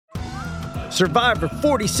Survivor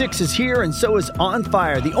 46 is here, and so is On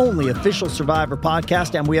Fire, the only official Survivor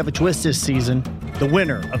podcast, and we have a twist this season. The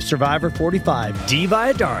winner of Survivor 45, Dee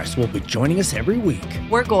Valladares, will be joining us every week.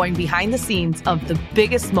 We're going behind the scenes of the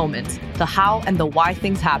biggest moments, the how and the why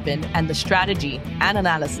things happen, and the strategy and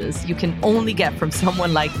analysis you can only get from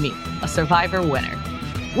someone like me, a Survivor winner.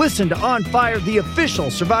 Listen to On Fire, the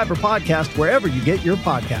official Survivor podcast, wherever you get your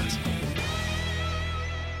podcasts.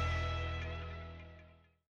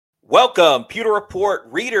 Welcome, Pewter Report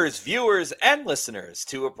readers, viewers, and listeners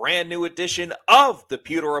to a brand new edition of the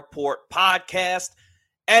Pewter Report podcast,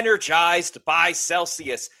 energized by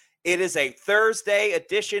Celsius. It is a Thursday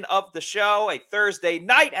edition of the show, a Thursday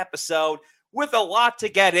night episode with a lot to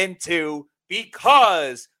get into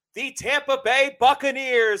because the Tampa Bay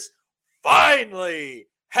Buccaneers finally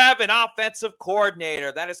have an offensive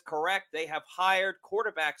coordinator. That is correct. They have hired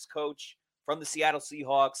quarterbacks coach from the Seattle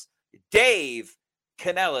Seahawks, Dave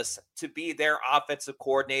Canales, to be their offensive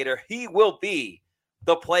coordinator. He will be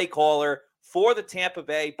the play caller for the Tampa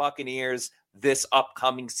Bay Buccaneers this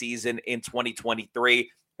upcoming season in 2023.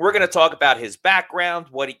 We're going to talk about his background,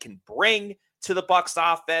 what he can bring to the Bucs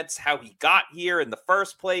offense, how he got here in the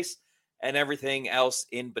first place, and everything else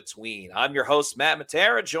in between. I'm your host, Matt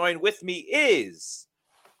Matera. Joined with me is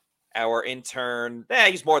our intern.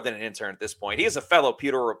 He's more than an intern at this point. He is a fellow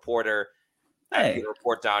Pewter reporter at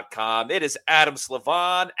PewterReport.com. It is Adam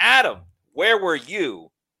Slavon. Adam, where were you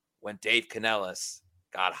when Dave Canales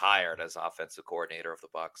got hired as offensive coordinator of the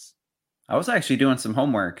Bucs? I was actually doing some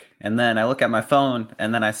homework, and then I look at my phone,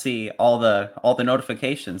 and then I see all the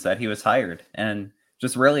notifications that he was hired, and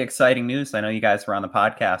just really exciting news. I know you guys were on the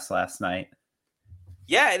podcast last night.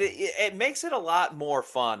 Yeah, it makes it a lot more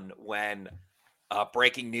fun when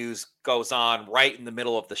breaking news goes on right in the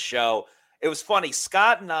middle of the show. It was funny.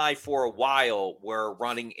 Scott and I, for a while, were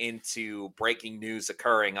running into breaking news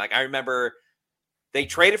occurring. Like, I remember they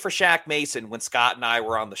traded for Shaq Mason when Scott and I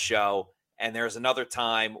were on the show. And there's another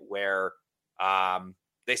time where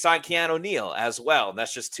they signed Keanu O'Neal as well. And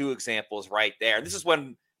that's just two examples right there. And this is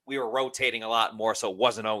when we were rotating a lot more, so it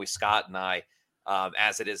wasn't always Scott and I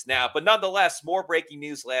as it is now. But nonetheless, more breaking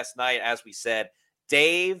news last night. As we said,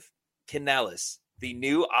 Dave Canales, the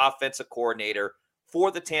new offensive coordinator for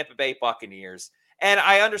the Tampa Bay Buccaneers. And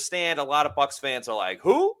I understand a lot of Bucs fans are like,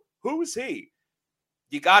 who? Who is he?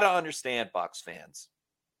 You got to understand, Bucs fans.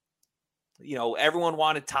 You know, everyone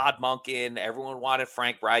wanted Todd Monken. Everyone wanted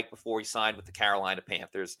Frank Reich before he signed with the Carolina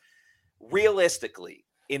Panthers. Realistically,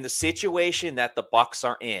 in the situation that the Bucs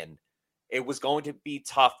are in, it was going to be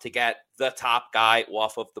tough to get the top guy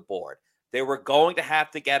off of the board. They were going to have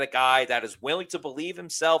to get a guy that is willing to believe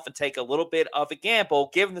himself and take a little bit of a gamble,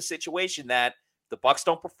 given the situation that the Bucs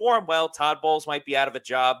don't perform well. Todd Bowles might be out of a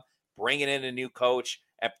job, bringing in a new coach.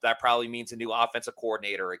 That probably means a new offensive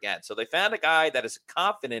coordinator again. So they found a guy that is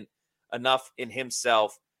confident enough in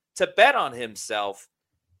himself to bet on himself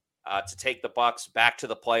to take the Bucs back to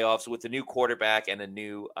the playoffs with a new quarterback and a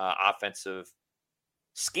new offensive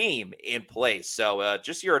scheme in place. So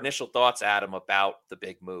just your initial thoughts, Adam, about the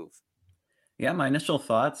big move. Yeah, my initial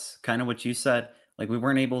thoughts, kind of what you said. Like, the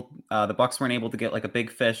Bucs weren't able to get like a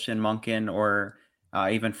big fish in Monken or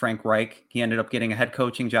even Frank Reich. He ended up getting a head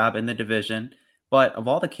coaching job in the division. But of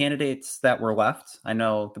all the candidates that were left, I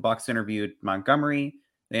know the Bucs interviewed Montgomery.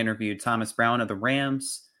 They interviewed Thomas Brown of the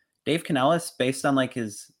Rams. Dave Canales, based on like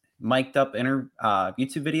his mic'd up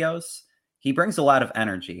YouTube videos, he brings a lot of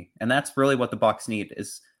energy. And that's really what the Bucs need,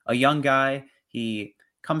 is a young guy. He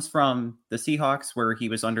comes from the Seahawks, where he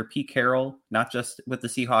was under Pete Carroll, not just with the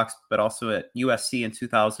Seahawks, but also at USC in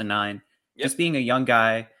 2009. Yep. Just being a young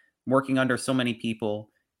guy, working under so many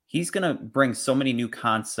people, he's going to bring so many new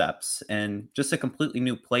concepts and just a completely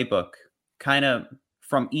new playbook, kind of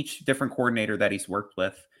from each different coordinator that he's worked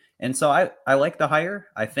with. And so I like the hire.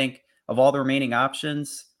 I think of all the remaining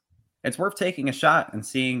options, it's worth taking a shot and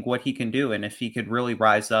seeing what he can do and if he could really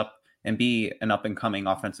rise up and be an up-and-coming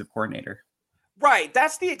offensive coordinator. Right.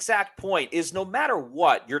 That's the exact point, is no matter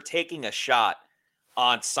what, you're taking a shot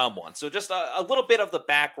on someone. So just a little bit of the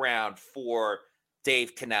background for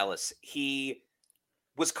Dave Canales. He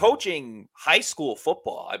was coaching high school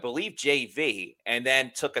football, I believe JV, and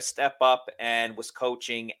then took a step up and was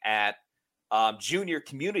coaching at junior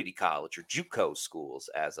community college, or JUCO schools,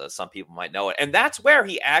 as some people might know it. And that's where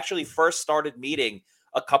he actually first started meeting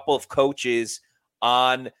a couple of coaches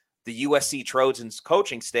on the USC Trojans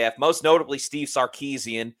coaching staff, most notably Steve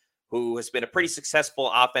Sarkisian, who has been a pretty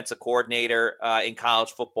successful offensive coordinator in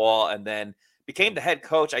college football, and then became the head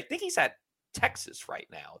coach. I think he's at Texas right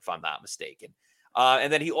now, if I'm not mistaken.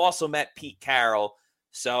 And then he also met Pete Carroll,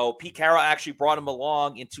 So Pete Carroll actually brought him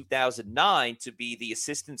along in 2009 to be the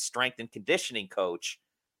assistant strength and conditioning coach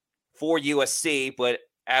for USC. But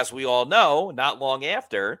as we all know, not long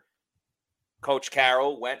after, Coach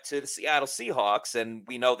Carroll went to the Seattle Seahawks, and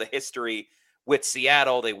we know the history with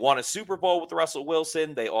Seattle. They won a Super Bowl with Russell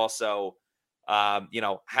Wilson. They also,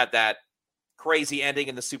 had that crazy ending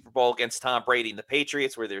in the Super Bowl against Tom Brady and the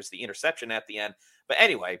Patriots, where there's the interception at the end. But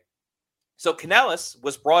anyway, so Canales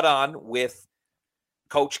was brought on with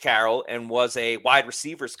Coach Carroll and was a wide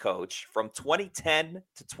receivers coach from 2010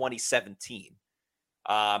 to 2017.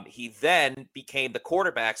 He then became the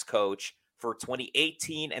quarterbacks coach for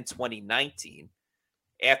 2018 and 2019.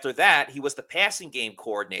 After that, he was the passing game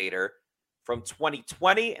coordinator from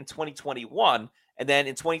 2020 and 2021. And then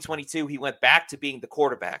in 2022, he went back to being the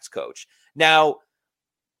quarterbacks coach. Now,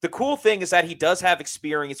 the cool thing is that he does have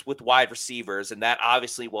experience with wide receivers, and that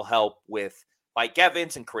obviously will help with Mike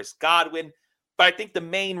Evans and Chris Godwin. But I think the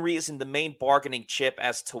main bargaining chip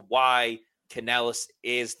as to why Canales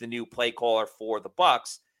is the new play caller for the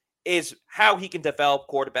Bucs is how he can develop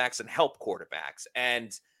quarterbacks and help quarterbacks.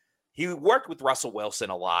 And he worked with Russell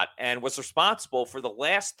Wilson a lot and was responsible for the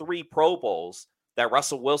last 3 Pro Bowls that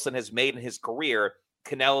Russell Wilson has made in his career.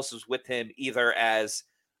 Canales was with him either as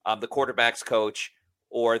the quarterbacks coach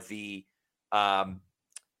or the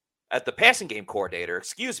passing game coordinator,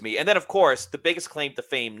 And then, of course, the biggest claim to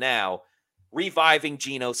fame now, reviving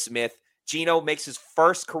Geno Smith. Geno makes his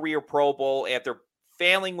first career Pro Bowl after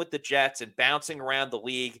failing with the Jets and bouncing around the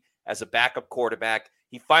league as a backup quarterback.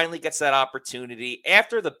 He finally gets that opportunity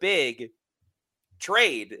after the big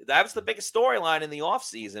trade. That was the biggest storyline in the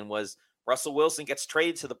offseason was Russell Wilson gets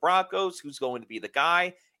traded to the Broncos. Who's going to be the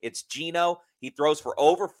guy? It's Geno. He throws for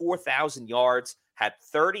over 4,000 yards, had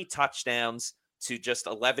 30 touchdowns to just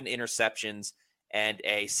 11 interceptions, and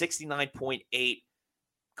a 69.8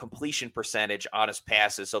 completion percentage on his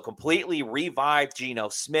passes. So completely revived Geno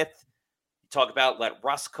Smith. You talk about let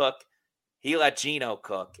Russ cook. He let Geno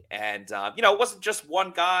cook. And, it wasn't just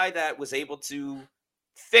one guy that was able to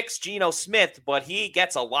fix Geno Smith, but he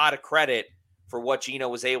gets a lot of credit for what Geno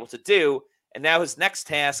was able to do. And now his next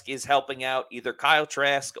task is helping out either Kyle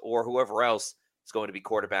Trask or whoever else is going to be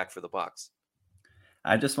quarterback for the Bucs.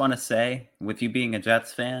 I just want to say, with you being a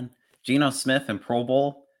Jets fan, Geno Smith and Pro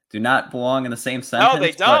Bowl do not belong in the same sentence. No,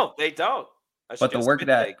 they don't. They don't. But the work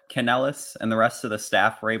that Canales and the rest of the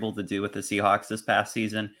staff were able to do with the Seahawks this past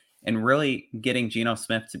season and really getting Geno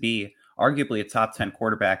Smith to be arguably a top 10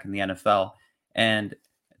 quarterback in the NFL. And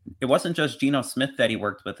it wasn't just Geno Smith that he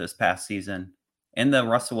worked with this past season. In the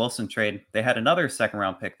Russell Wilson trade, they had another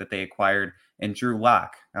second-round pick that they acquired in Drew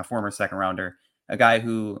Lock, a former second-rounder, a guy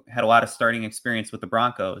who had a lot of starting experience with the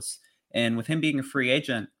Broncos. And with him being a free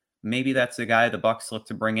agent, maybe that's a guy the Bucs look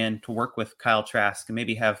to bring in to work with Kyle Trask and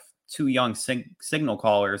maybe have 2 young signal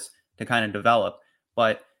callers to kind of develop.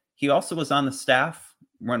 But he also was on the staff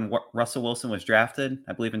when Russell Wilson was drafted,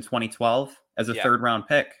 I believe in 2012, as a third-round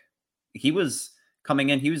pick. He was coming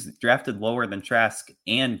in, he was drafted lower than Trask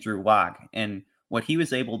and Drew Lock. And what he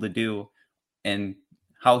was able to do and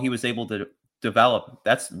how he was able to develop,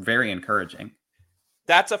 that's very encouraging.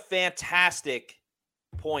 That's a fantastic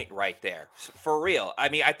point right there. For real. I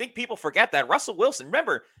mean, I think people forget that Russell Wilson,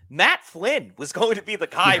 remember, Matt Flynn was going to be the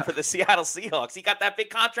guy for the Seattle Seahawks. He got that big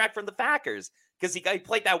contract from the Packers because he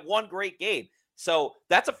played that one great game. So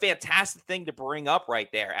that's a fantastic thing to bring up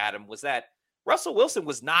right there, Adam, was that Russell Wilson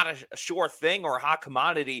was not a sure thing or a hot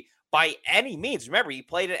commodity by any means. Remember, he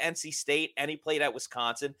played at NC State and he played at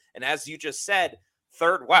Wisconsin. And as you just said,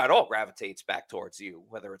 it all gravitates back towards you,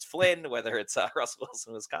 whether it's Flynn, whether it's Russell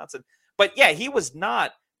Wilson, Wisconsin. But yeah, he was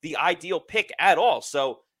not the ideal pick at all.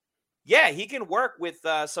 So yeah, he can work with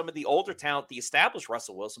some of the older talent, the established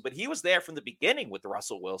Russell Wilson, but he was there from the beginning with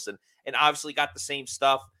Russell Wilson and obviously got the same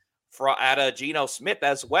stuff out of Geno Smith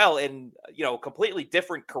as well. And, completely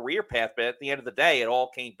different career path. But at the end of the day, it all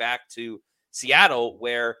came back to Seattle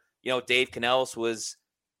where, Dave Canales was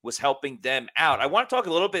helping them out. I want to talk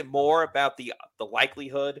a little bit more about the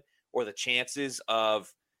likelihood or the chances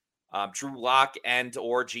of Drew Lock and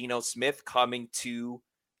or Geno Smith coming to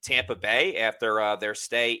Tampa Bay after their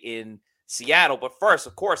stay in Seattle. But first,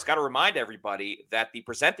 of course, got to remind everybody that the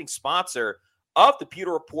presenting sponsor of the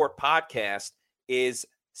Pewter Report podcast is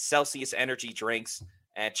Celsius Energy Drinks.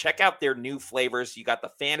 And check out their new flavors. You got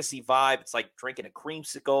the fantasy vibe. It's like drinking a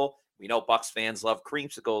creamsicle. We know Bucs fans love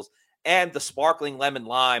creamsicles. And the sparkling lemon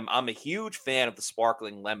lime. I'm a huge fan of the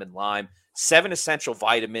sparkling lemon lime. 7 essential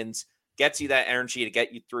vitamins. Gets you that energy to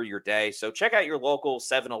get you through your day. So check out your local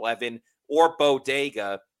 7-Eleven or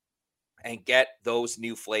bodega and get those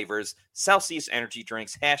new flavors. Celsius Energy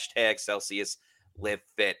Drinks. # Celsius Live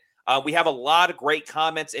Fit. We have a lot of great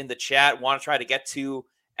comments in the chat. Want to try to get to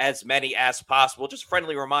as many as possible. Just a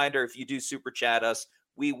friendly reminder, if you do super chat us,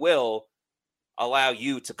 we will allow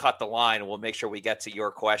you to cut the line, and we'll make sure we get to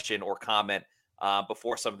your question or comment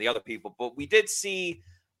before some of the other people. But we did see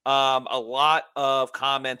a lot of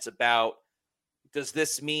comments about, does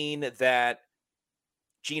this mean that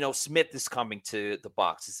Geno Smith is coming to the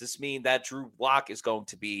Bucs? Does this mean that Drew Lock is going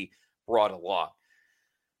to be brought along?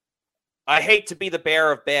 I hate to be the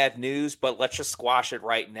bearer of bad news, but let's just squash it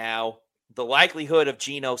right now. The likelihood of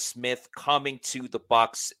Geno Smith coming to the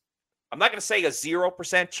Bucs, I'm not going to say a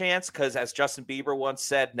 0% chance, because as Justin Bieber once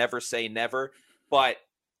said, never say never, but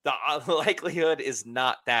the likelihood is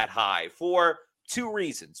not that high for two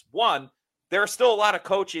reasons. One, there are still a lot of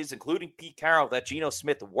coaches, including Pete Carroll, that Geno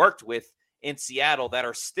Smith worked with in Seattle that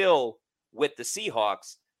are still with the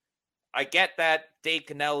Seahawks. I get that Dave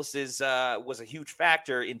Canales was a huge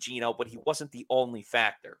factor in Geno, but he wasn't the only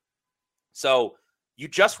factor. So you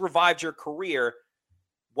just revived your career.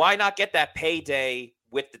 Why not get that payday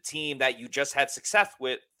with the team that you just had success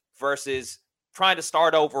with versus trying to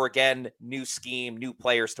start over again, new scheme, new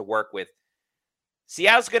players to work with?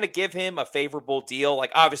 Seattle's going to give him a favorable deal,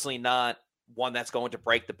 like obviously not one that's going to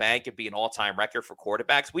break the bank and be an all-time record for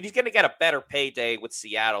quarterbacks. But he's going to get a better payday with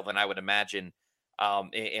Seattle than I would imagine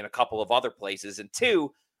in a couple of other places. And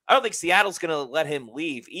two, I don't think Seattle's going to let him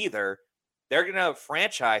leave either. They're going to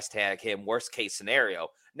franchise tag him, worst case scenario.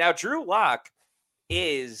 Now, Drew Lock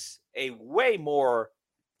is a way more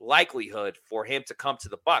likelihood for him to come to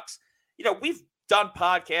the Bucs. You know, we've done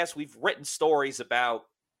podcasts, we've written stories about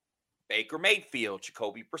Baker Mayfield,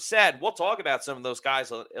 Jacoby Brissett. We'll talk about some of those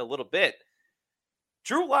guys a little bit.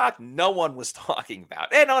 Drew Lock, no one was talking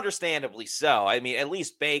about, and understandably so. I mean, at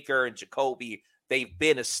least Baker and Jacoby, they've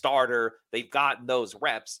been a starter. They've gotten those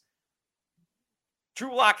reps.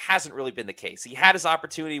 Drew Lock hasn't really been the case. He had his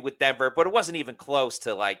opportunity with Denver, but it wasn't even close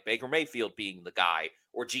to like Baker Mayfield being the guy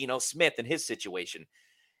or Geno Smith in his situation.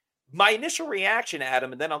 My initial reaction,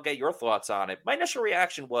 Adam, and then I'll get your thoughts on it. My initial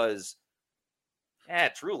reaction was,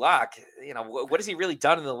 Drew Lock, you know, what has he really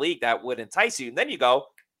done in the league that would entice you? And then you go,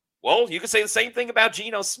 well, you could say the same thing about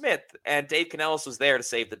Geno Smith, and Dave Canales was there to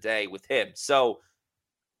save the day with him. So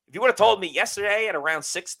if you would have told me yesterday at around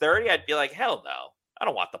 6:30, I'd be like, hell no, I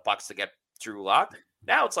don't want the Bucs to get Drew Lock.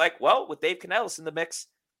 Now it's like, well, with Dave Canales in the mix,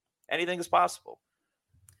 anything is possible.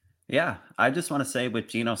 Yeah, I just want to say with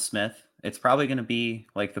Geno Smith, it's probably going to be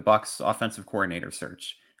like the Bucs offensive coordinator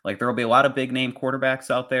search. Like there will be a lot of big name quarterbacks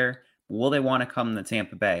out there. Will they want to come to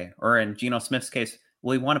Tampa Bay? Or in Geno Smith's case,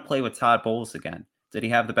 will he want to play with Todd Bowles again? Did he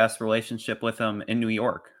have the best relationship with him in New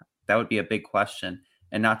York? That would be a big question.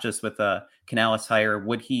 And not just with a Canales hire,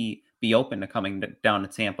 would he be open to coming down to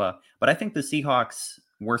Tampa? But I think the Seahawks,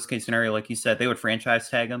 worst case scenario, like you said, they would franchise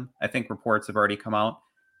tag him. I think reports have already come out.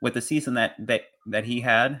 With the season that he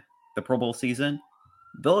had, the Pro Bowl season,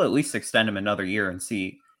 they'll at least extend him another year and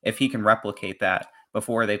see if he can replicate that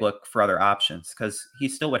before they look for other options, because he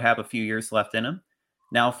still would have a few years left in him.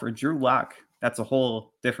 Now for Drew Lock, that's a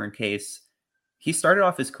whole different case. He started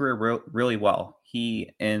off his career really well.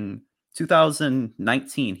 In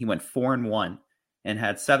 2019, he went 4-1 and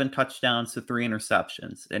had 7 touchdowns to 3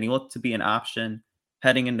 interceptions. And he looked to be an option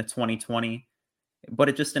heading into 2020, but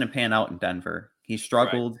it just didn't pan out in Denver. He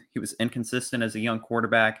struggled. Right. He was inconsistent as a young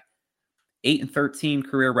quarterback. 8-13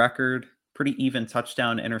 career record, pretty even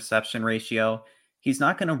touchdown interception ratio. He's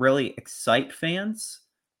not going to really excite fans,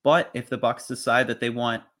 but if the Bucs decide that they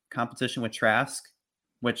want competition with Trask,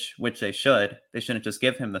 which they shouldn't just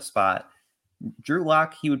give him the spot. Drew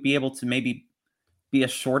Lock, he would be able to maybe be a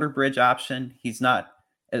shorter bridge option. He's not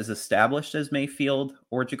as established as Mayfield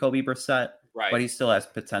or Jacoby Brissett, right, but he still has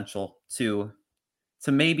potential to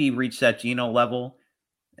maybe reach that Geno level,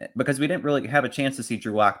 because we didn't really have a chance to see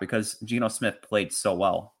Drew Lock because Geno Smith played so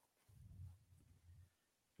well.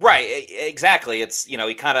 Right, exactly. It's, you know,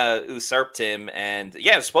 he kind of usurped him, and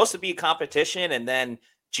yeah, it was supposed to be a competition, and then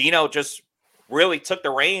Geno just really took the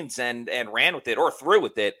reins and ran with it, or threw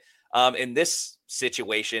with it in this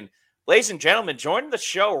situation. Ladies and gentlemen, joining the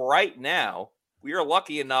show right now, we are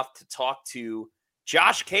lucky enough to talk to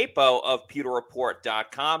Josh Capo of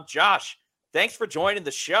PewterReport.com. Josh, thanks for joining the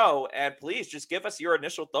show, and please just give us your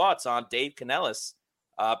initial thoughts on Dave Canales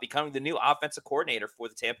becoming the new offensive coordinator for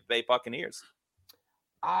the Tampa Bay Buccaneers.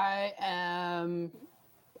 I'm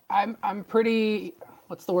pretty,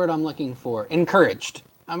 what's the word I'm looking for? Encouraged.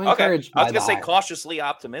 I'm encouraged. I was going to say cautiously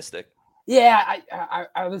optimistic. Yeah,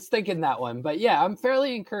 I was thinking that one, but yeah, I'm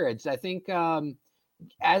fairly encouraged. I think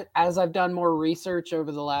as I've done more research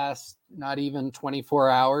over the last not even 24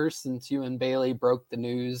 hours since you and Bailey broke the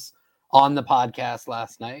news on the podcast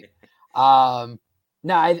last night,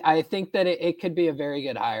 No, I think that it could be a very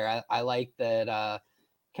good hire. I like that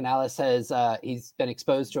Canales has he's been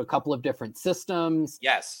exposed to a couple of different systems.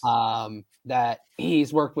 Yes. That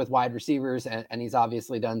he's worked with wide receivers and he's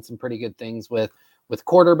obviously done some pretty good things with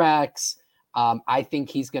quarterbacks. I think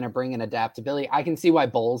he's going to bring an adaptability. I can see why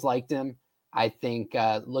Bowles liked him. I think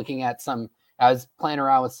looking at I was playing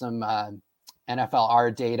around with some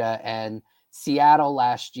NFLR data, and Seattle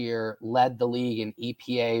last year led the league in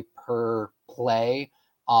EPA per play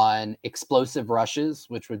on explosive rushes,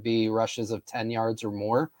 which would be rushes of 10 yards or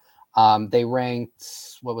more. They ranked,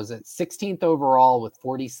 16th overall with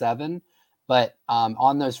 47. But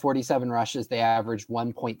on those 47 rushes, they averaged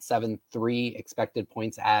 1.73 expected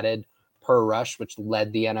points added per rush, which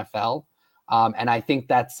led the NFL. And I think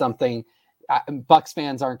that's something Bucs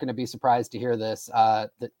fans aren't going to be surprised to hear this.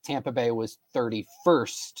 That Tampa Bay was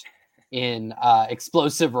 31st in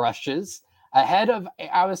explosive rushes. Ahead of,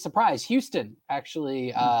 I was surprised, Houston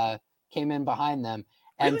actually came in behind them.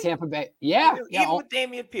 And Really? Tampa Bay, even with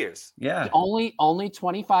Dameon Pierce. Yeah. Only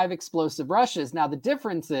 25 explosive rushes. Now, the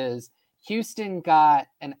difference is Houston got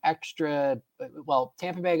an extra,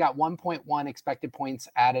 Tampa Bay got 1.1 expected points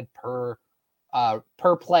added per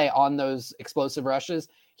play on those explosive rushes.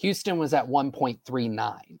 Houston was at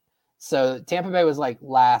 1.39. So Tampa Bay was like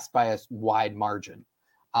last by a wide margin.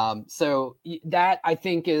 So that I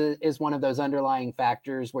think is one of those underlying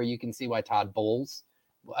factors where you can see why Todd Bowles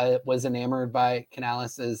was enamored by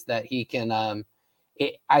Canales, is that he can,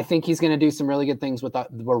 I think he's going to do some really good things with the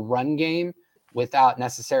run game without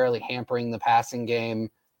necessarily hampering the passing game,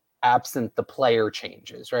 absent the player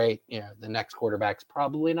changes, right? The next quarterback's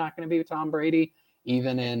probably not going to be Tom Brady,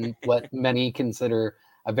 even in what many consider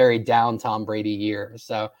a very down Tom Brady year.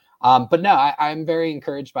 So, but no, I'm very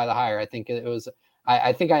encouraged by the hire. I think it was,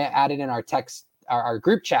 I think I added in our text, our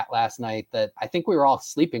group chat last night, that I think we were all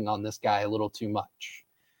sleeping on this guy a little too much.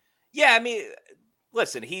 Yeah, I mean,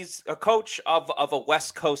 listen, he's a coach of a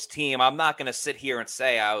West Coast team. I'm not going to sit here and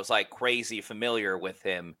say I was like crazy familiar with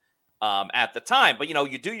him at the time. But,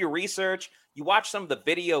 you do your research. You watch some of the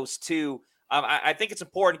videos, too. I think it's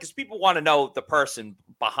important because people want to know the person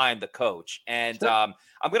behind the coach. And Sure.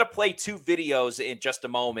 I'm going to play 2 videos in just a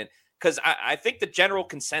moment because I think the general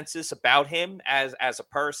consensus about him as a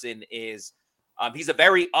person is he's a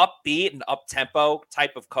very upbeat and up-tempo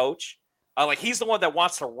type of coach. Like he's the one that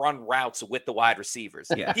wants to run routes with the wide receivers.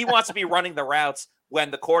 Yeah. He wants to be running the routes when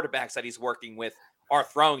the quarterbacks that he's working with are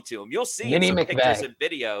throwing to him. You'll see in some pictures and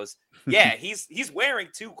videos. Yeah, he's wearing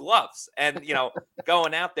 2 gloves and,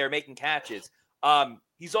 going out there making catches.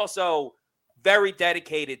 He's also very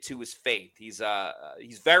dedicated to his faith. He's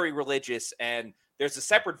very religious, and there's a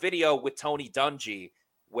separate video with Tony Dungy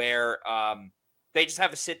where they just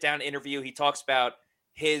have a sit-down interview. He talks about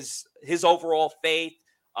his overall faith,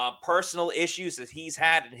 personal issues that he's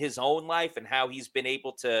had in his own life and how he's been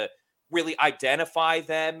able to really identify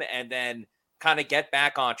them and then kind of get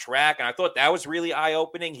back on track. And I thought that was really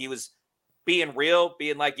eye-opening. He was being real,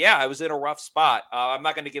 being like, yeah, I was in a rough spot. I'm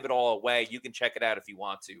not going to give it all away. You can check it out if you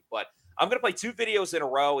want to. But I'm going to play 2 videos in a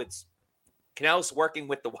row. It's Canales working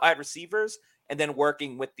with the wide receivers and then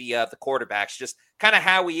working with the quarterbacks, just kind of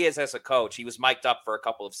how he is as a coach. He was mic'd up for a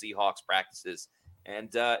couple of Seahawks practices.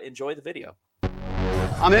 And enjoy the video.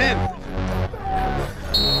 I'm in.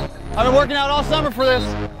 I've been working out all summer for this.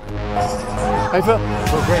 How you feel?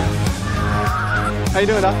 Feel great. How you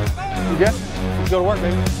doing, Doc? You good? Let's go to work,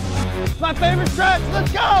 baby. It's my favorite stretch.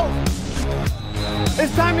 Let's go.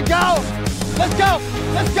 It's time to go. Let's go.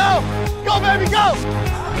 Let's go. Go, baby, go.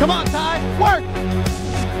 Come on, Ty. Work.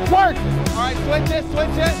 Work. All right, switch it,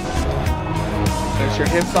 switch it. Fix your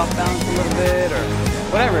hips off balance a little bit or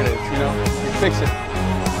whatever it is, you fix it.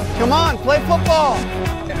 Come on, play football.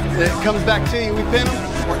 It comes back to you. We pin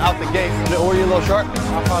them. We're out the gate. Or you a little short?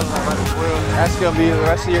 That's going to be the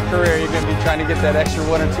rest of your career. You're going to be trying to get that extra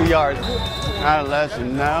 1 or 2 yards. I'll let you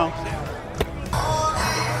know.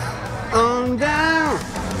 On down.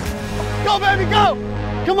 Go, baby, go.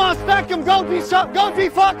 Come on, stack them. Go, D-Shop. Go,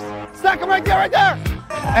 D-Fox. Stack them right there, right there.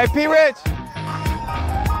 Hey, P-Rich.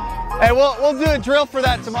 Hey, we'll do a drill for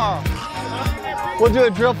that tomorrow. We'll do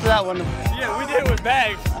a drill for that one. Yeah, we did it with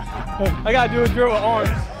bags. I gotta do a drill with arms.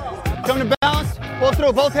 Come to balance, pull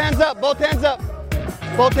through, both hands up, both hands up.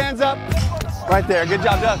 Both hands up. Right there, good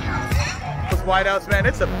job, Doug. Those wideouts, man,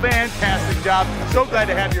 it's a fantastic job. So glad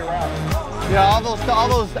to have you around. Yeah, all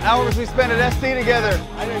those hours we spent at SD together.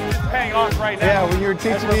 I think it's paying off right now. Yeah, when you were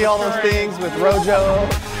teaching me all those things with Rojo.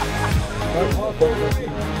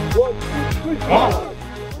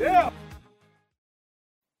 Yeah.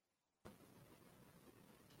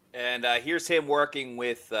 And here's him working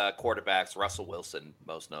with quarterbacks, Russell Wilson,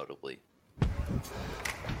 most notably.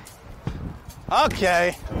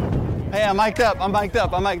 Okay. Hey, I'm mic'd up.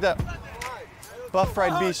 Buff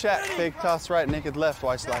right, B shack. Fake toss right, naked left,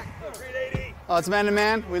 wide slide. Oh, it's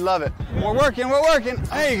man-to-man. We love it. We're working.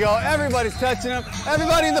 There you go. Everybody's touching him.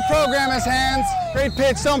 Everybody in the program has hands. Great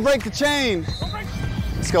pitch. Don't break the chain.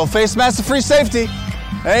 Let's go. Face mask to free safety.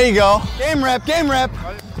 There you go. Game rep.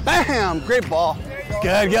 Bam. Great ball.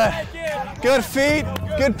 Good. Good feet.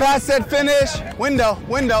 Good pass set finish. Window.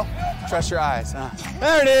 Trust your eyes.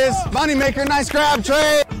 There it is. Money maker. Nice grab,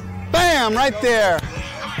 Trey. Bam. Right there.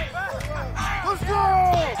 Let's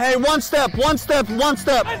go. Hey, one step.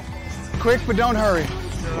 Quick, but don't hurry.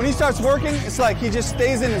 When he starts working, it's like he just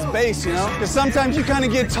stays in his base, you know? Because sometimes you kind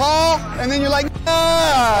of get tall, and then you're like,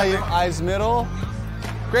 your eyes middle.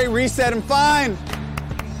 Great reset and fine.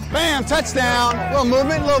 Bam, touchdown. Little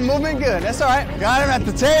movement, good. That's all right. Got him at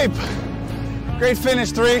the tape. Great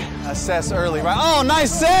finish, 3. Assess early, right? Oh,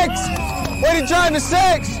 nice 6. Way to drive to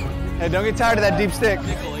 6. Hey, don't get tired of that deep stick.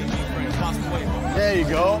 There you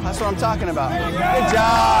go. That's what I'm talking about.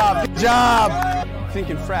 Good job.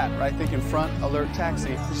 Thinking frat, right? Thinking front, alert,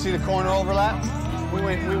 taxi. You see the corner overlap? We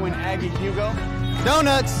went Aggie Hugo.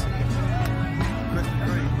 Donuts.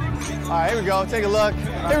 All right, here we go. Take a look.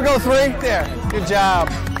 Here we go, 3. There. Good job.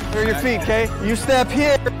 Here are your feet, okay? You step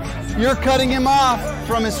here. You're cutting him off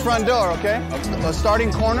from his front door, okay? A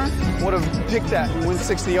starting corner would have picked that and went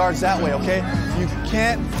 60 yards that way, okay? You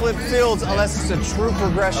can't flip fields unless it's a true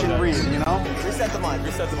progression read, you know? Reset the mind.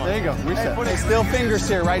 There you go. Reset. Hey, still fingers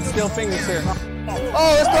here, right? Still fingers here.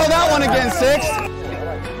 Oh, let's throw that one again, 6.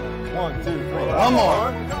 1, 2, 3. One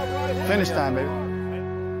more. Finish time, baby.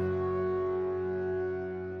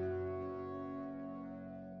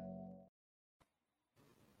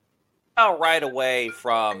 Right away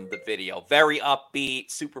from the video. Very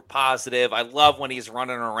upbeat, super positive. I love when he's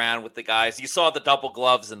running around with the guys. You saw the double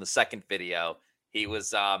gloves in the second video. He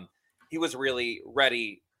was really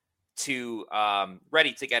ready to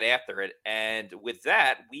get after it. And with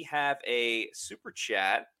that, we have a super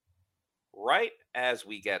chat right as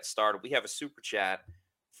we get started. We have a super chat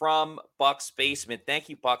from Bucs Basement. Thank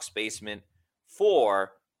you, Bucs Basement,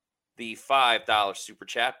 for the $5 super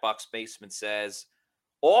chat. Bucs Basement says,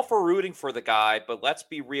 all for rooting for the guy, but let's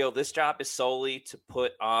be real. This job is solely to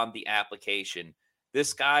put on the application.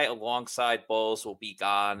 This guy alongside Bowles will be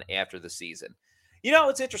gone after the season. You know,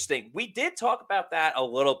 it's interesting. We did talk about that a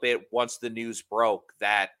little bit once the news broke,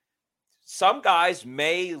 that some guys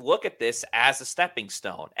may look at this as a stepping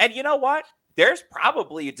stone. And you know what? There's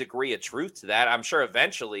probably a degree of truth to that. I'm sure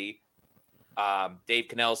eventually Dave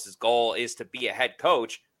Canales' goal is to be a head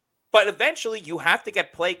coach. But eventually, you have to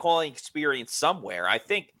get play calling experience somewhere. I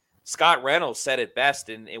think Scott Reynolds said it best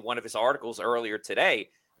in one of his articles earlier today.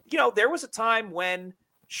 You know, there was a time when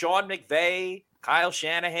Sean McVay, Kyle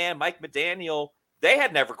Shanahan, Mike McDaniel, they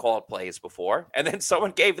had never called plays before. And then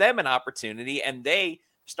someone gave them an opportunity, and they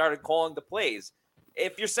started calling the plays.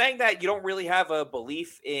 If you're saying that you don't really have a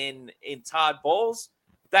belief in Todd Bowles,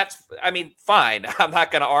 fine. I'm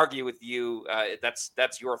not going to argue with you.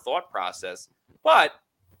 That's your thought process. But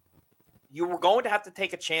you were going to have to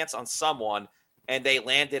take a chance on someone, and they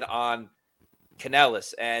landed on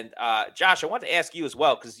Canales. And Josh, I want to ask you as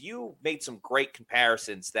well, because you made some great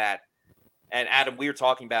comparisons and Adam, we were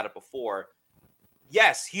talking about it before.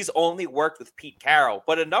 Yes, he's only worked with Pete Carroll,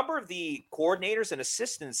 but a number of the coordinators and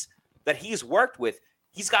assistants that he's worked with,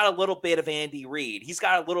 he's got a little bit of Andy Reid. He's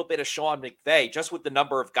got a little bit of Sean McVay, just with the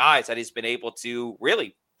number of guys that he's been able to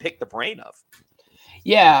really pick the brain of.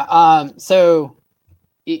 Yeah. So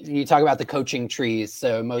you talk about the coaching trees.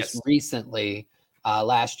 So most recently,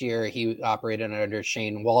 last year, he operated under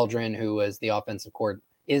Shane Waldron, who was the offensive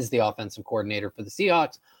coordinator for the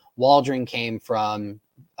Seahawks. Waldron came from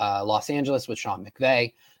Los Angeles with Sean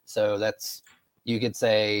McVay. So that's, you could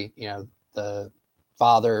say, you know, the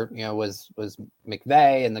father, you know, was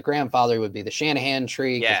McVay, and the grandfather would be the Shanahan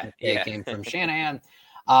tree. McVay came from Shanahan.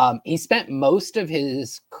 He spent most of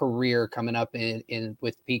his career coming up in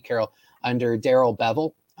with Pete Carroll under Darrell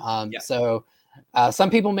Bevell. So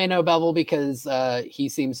some people may know Bevell because he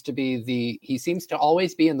seems to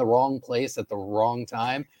always be in the wrong place at the wrong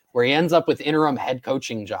time, where he ends up with interim head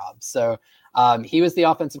coaching jobs. So he was the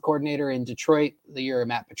offensive coordinator in Detroit the year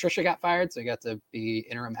Matt Patricia got fired. So he got to be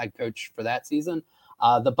interim head coach for that season.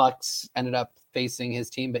 The Bucs ended up facing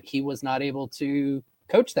his team, but he was not able to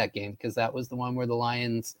coach that game because that was the one where the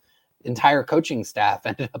Lions' entire coaching staff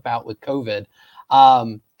ended up out with COVID.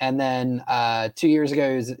 And then 2 years ago,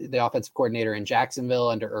 he was the offensive coordinator in Jacksonville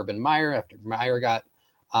under Urban Meyer after Meyer got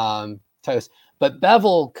toast. But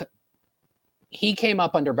Bevell, he came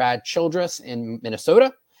up under Brad Childress in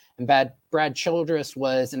Minnesota, and Brad Childress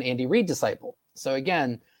was an Andy Reid disciple. So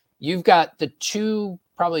again, you've got the two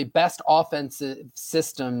probably best offensive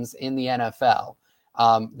systems in the NFL,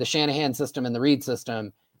 the Shanahan system and the Reid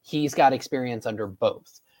system. He's got experience under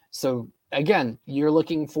both. So again, you're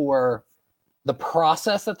looking for the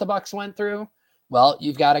process that the Bucs went through. Well,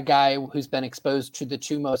 you've got a guy who's been exposed to the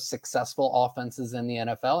two most successful offenses in the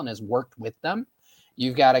NFL and has worked with them.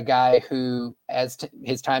 You've got a guy who, as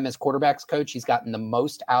his time as quarterbacks coach, he's gotten the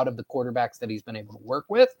most out of the quarterbacks that he's been able to work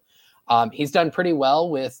with. He's done pretty well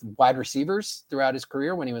with wide receivers throughout his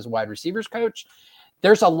career when he was a wide receivers coach.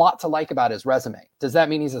 There's a lot to like about his resume. Does that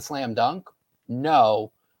mean he's a slam dunk?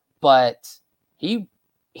 No, but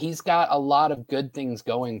he's got a lot of good things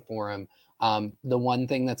going for him. The one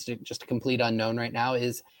thing that's just a complete unknown right now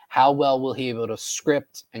is how well will he be able to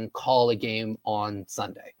script and call a game on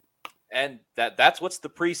Sunday. And that's what the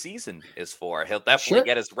preseason is for. He'll definitely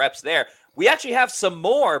get his reps there. We actually have some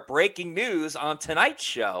more breaking news on tonight's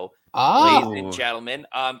show, ladies and gentlemen.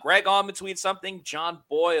 Greg Allman tweeted something. John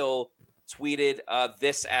Boyle tweeted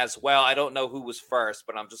this as well. I don't know who was first,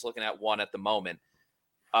 but I'm just looking at one at the moment.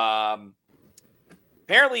 Apparently,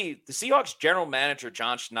 the Seahawks general manager,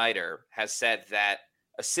 John Schneider, has said that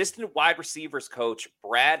assistant wide receivers coach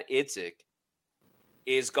Brad Idzik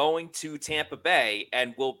is going to Tampa Bay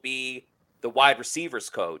and will be the wide receivers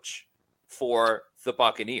coach for the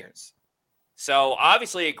Buccaneers. So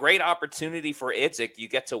obviously a great opportunity for Idzik. You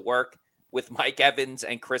get to work with Mike Evans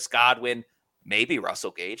and Chris Godwin, maybe Russell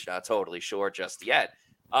Gage, not totally sure just yet.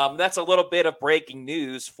 That's a little bit of breaking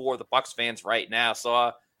news for the Bucs fans right now.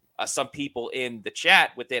 Saw some people in the chat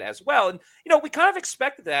with it as well. And, we kind of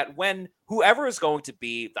expected that when whoever is going to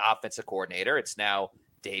be the offensive coordinator, it's now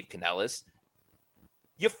Dave Canales,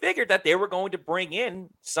 you figured that they were going to bring in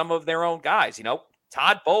some of their own guys.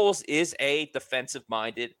 Todd Bowles is a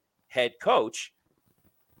defensive-minded head coach.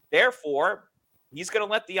 Therefore, he's going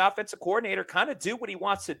to let the offensive coordinator kind of do what he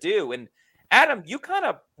wants to do. And Adam, you kind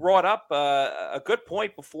of brought up a good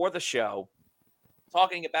point before the show,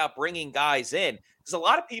 talking about bringing guys in, because a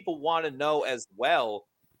lot of people want to know as well,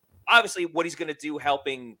 obviously, what he's going to do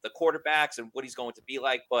helping the quarterbacks and what he's going to be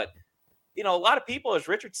like. But, a lot of people, as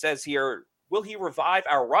Richard says here, will he revive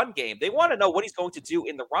our run game? They want to know what he's going to do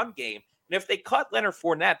in the run game. And if they cut Leonard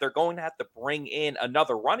Fournette, they're going to have to bring in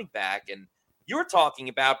another running back. And you're talking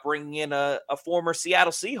about bringing in a former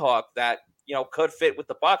Seattle Seahawk that, could fit with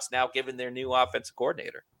the Bucs now, given their new offensive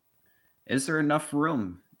coordinator. Is there enough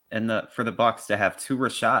room for the Bucs to have two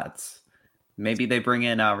Rashads? Maybe they bring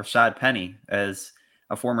in Rashad Penny as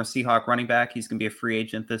a former Seahawk running back. He's going to be a free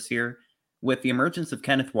agent this year. With the emergence of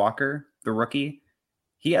Kenneth Walker, the rookie,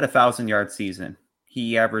 he had a 1,000-yard season.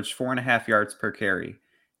 He averaged 4.5 yards per carry.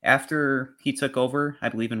 After he took over, I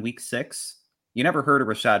believe in week 6, you never heard of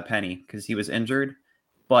Rashad Penny because he was injured,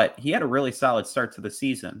 but he had a really solid start to the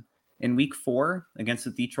season. In week 4 against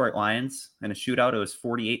the Detroit Lions, in a shootout, it was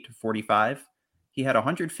 48-45. He had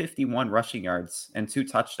 151 rushing yards and 2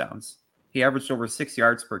 touchdowns. He averaged over 6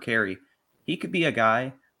 yards per carry. He could be a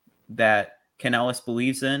guy that Canales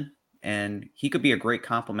believes in, and he could be a great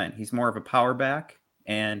compliment. He's more of a power back.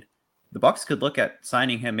 And the Bucs could look at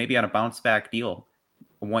signing him maybe on a bounce back deal,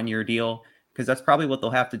 a 1-year deal, because that's probably what they'll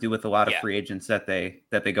have to do with a lot of free agents that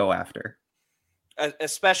they go after.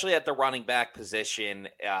 Especially at the running back position,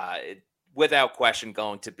 without question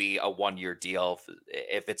going to be a 1-year deal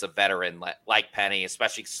if it's a veteran like Penny,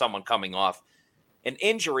 especially someone coming off an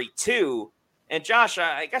injury too. And Josh,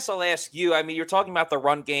 I guess I'll ask you, you're talking about the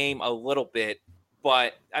run game a little bit,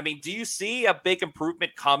 but do you see a big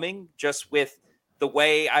improvement coming just with the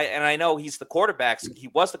way I know he was the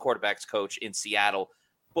quarterback's coach in Seattle,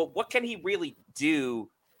 but what can he really do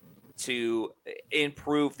to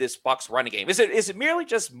improve this Bucs running game? Is it merely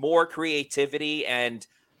just more creativity and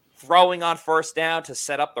throwing on first down to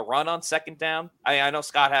set up the run on second down? I know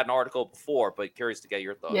Scott had an article before, but curious to get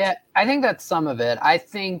your thoughts. Yeah, I think that's some of it. I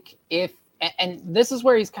think and this is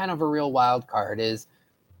where he's kind of a real wild card is,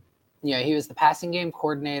 he was the passing game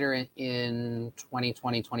coordinator in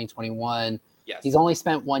 2020, 2021. Yes. He's only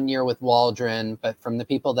spent 1 year with Waldron, but from the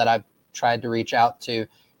people that I've tried to reach out to,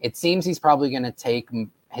 it seems he's probably going to take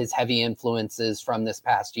his heavy influences from this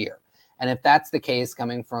past year. And if that's the case,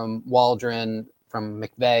 coming from Waldron, from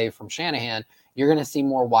McVay, from Shanahan, you're going to see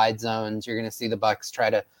more wide zones. You're going to see the Bucs try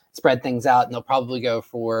to spread things out, and they'll probably go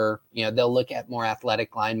for, they'll look at more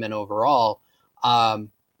athletic linemen overall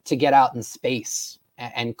to get out in space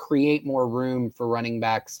and create more room for running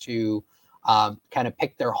backs to kind of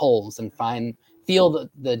pick their holes and feel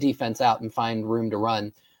the defense out and find room to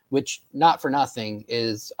run, which, not for nothing,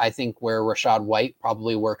 is, I think, where Rachaad White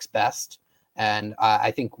probably works best. And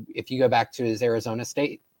I think if you go back to his Arizona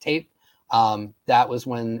State tape, that was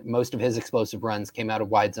when most of his explosive runs came out of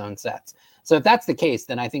wide zone sets. So if that's the case,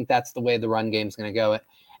 then I think that's the way the run game is going to go.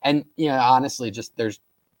 And, honestly, just there's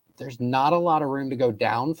not a lot of room to go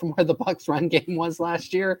down from where the Bucs run game was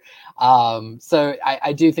last year. So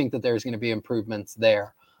I do think that there's going to be improvements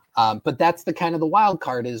there. But that's the kind of the wild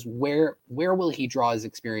card is where will he draw his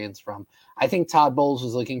experience from? I think Todd Bowles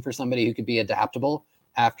was looking for somebody who could be adaptable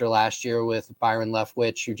after last year with Byron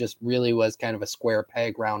Leftwich, who just really was kind of a square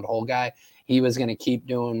peg round hole guy. He was going to keep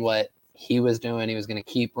doing what he was doing. He was going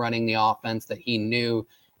to keep running the offense that he knew.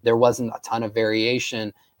 There wasn't a ton of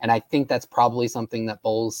variation. And I think that's probably something that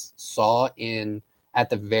Bowles saw in, at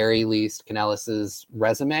the very least, Canales'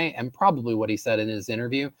 resume, and probably what he said in his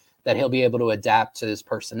interview, that he'll be able to adapt to his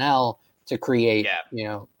personnel to create,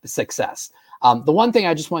 success. The one thing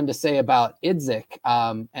I just wanted to say about Idzik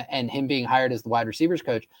and him being hired as the wide receivers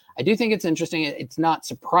coach, I do think it's interesting. It's not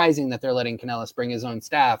surprising that they're letting Canales bring his own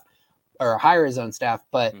staff or hire his own staff,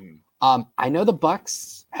 but I know the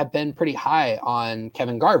Bucs have been pretty high on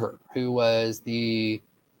Kevin Garver, who was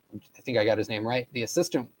I think I got his name right, the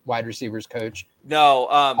assistant wide receivers coach. No,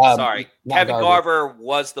 sorry. Kevin Garver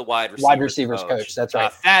was the wide receivers coach. That's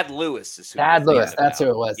right. Thad Lewis is who Thad Lewis. That's who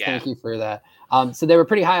it was. Yeah. Thank you for that. So they were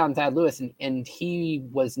pretty high on Thad Lewis, and he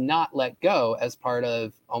was not let go as part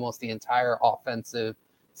of almost the entire offensive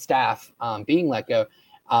staff being let go.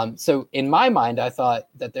 So in my mind, I thought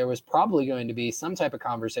that there was probably going to be some type of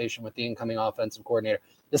conversation with the incoming offensive coordinator.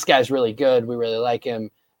 This guy's really good. We really like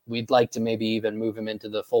him. We'd like to maybe even move him into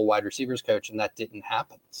the full wide receivers coach, and that didn't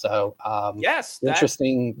happen. So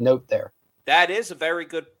interesting note there. That's a very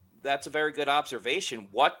good observation.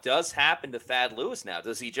 What does happen to Thad Lewis now?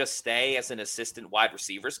 Does he just stay as an assistant wide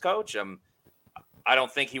receivers coach? I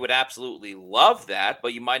don't think he would absolutely love that,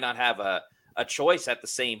 but you might not have a choice at the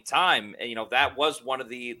same time. And, that was one of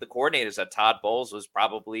the coordinators that Todd Bowles was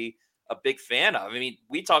probably a big fan of. I mean,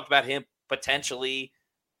 we talked about him potentially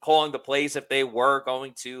calling the plays if they were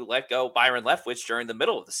going to let go Byron Leftwich during the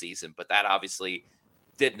middle of the season, but that obviously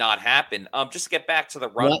did not happen. Just to get back to the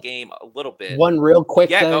run game a little bit. One real quick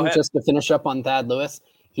thing just to finish up on Thad Lewis.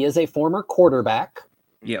 He is a former quarterback.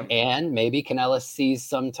 Yeah. And maybe Canales sees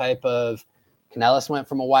some type of Canales went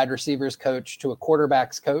from a wide receivers coach to a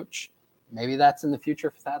quarterbacks coach. Maybe that's in the future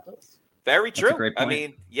for Thad Lewis. Very true. I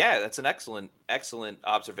mean, that's an excellent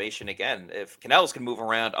observation. Again, if Canales can move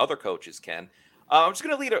around, other coaches can. I'm just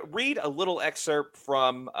going to read a little excerpt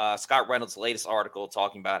from Scott Reynolds' latest article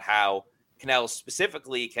talking about how Canales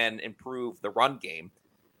specifically can improve the run game.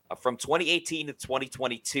 From 2018 to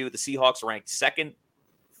 2022, the Seahawks ranked 2nd,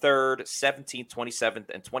 3rd, 17th, 27th,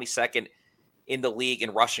 and 22nd in the league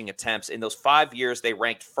in rushing attempts. In those 5 years, they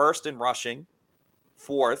ranked 1st in rushing,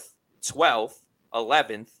 4th, 12th,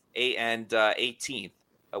 11th, and 18th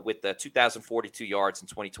with 2,042 yards in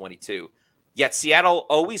 2022. Yet Seattle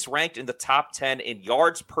always ranked in the top 10 in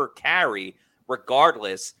yards per carry,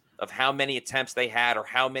 regardless of how many attempts they had or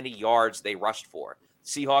how many yards they rushed for.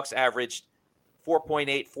 Seahawks averaged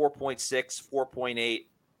 4.8, 4.6, 4.8,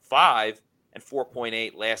 5, and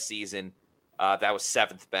 4.8 last season. That was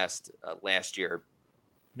 7th best last year.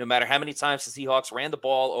 No matter how many times the Seahawks ran the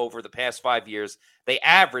ball over the past 5 years, they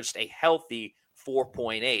averaged a healthy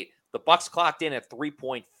 4.8. The Bucs clocked in at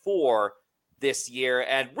 3.4 this year.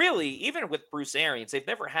 And really, even with Bruce Arians, they've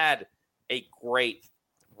never had a great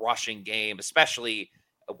rushing game, especially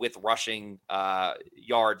with rushing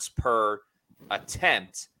yards per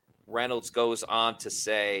attempt. Reynolds goes on to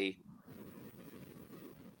say,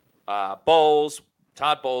 Todd Bowles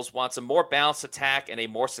wants a more balanced attack and a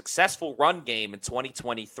more successful run game in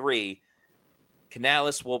 2023.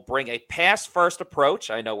 Canales will bring a pass-first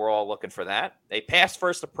approach. I know we're all looking for that. A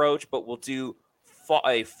pass-first approach, but will do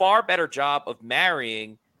a far better job of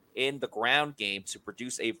marrying in the ground game to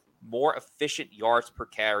produce a more efficient yards per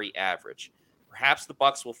carry average. Perhaps the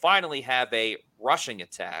Bucs will finally have a rushing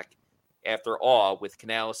attack after all, with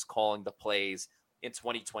Canales calling the plays in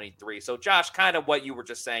 2023. So Josh, kind of what you were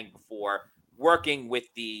just saying before, working with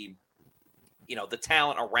the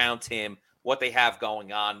talent around him, what they have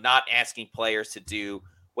going on, not asking players to do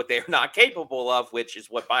what they're not capable of, which is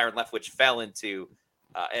what Byron Leftwich fell into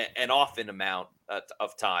an often amount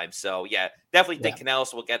of time. So, definitely think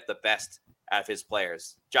Canales will get the best out of his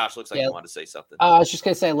players. Josh, looks like you want to say something. I was just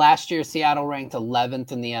going to say, last year, Seattle ranked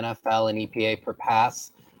 11th in the NFL in EPA per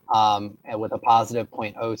pass with a positive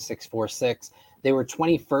 .0646. They were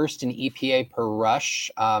 21st in EPA per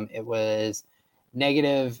rush. It was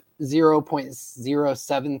negative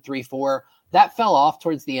 0.0734. That fell off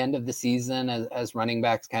towards the end of the season as running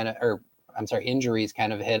backs injuries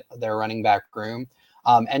kind of hit their running back room.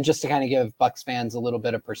 And just to kind of give Bucs fans a little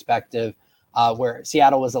bit of perspective, where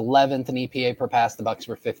Seattle was 11th in EPA per pass, the Bucs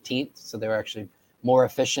were 15th, so they were actually more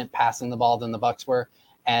efficient passing the ball than the Bucs were.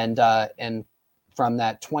 And from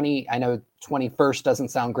that 20, I know 21st doesn't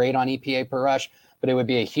sound great on EPA per rush, but it would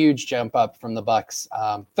be a huge jump up from the Bucs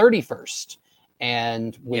 31st,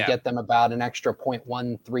 and would get them about an extra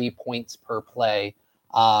 0.13 points per play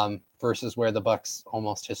versus where the Bucs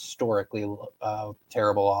almost historically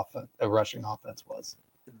terrible rushing offense was.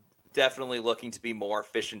 Definitely looking to be more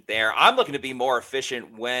efficient there. I'm looking to be more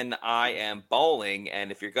efficient when I am bowling.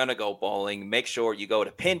 And if you're going to go bowling, make sure you go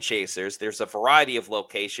to Pin Chasers. There's a variety of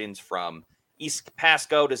locations from East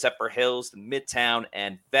Pasco to Zephyr Hills to Midtown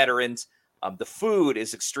and Veterans. The food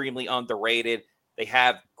is extremely underrated. They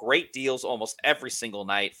have great deals almost every single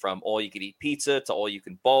night, from all-you-can-eat pizza to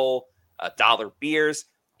all-you-can-bowl, dollar beers.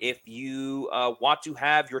 If you want to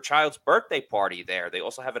have your child's birthday party there, they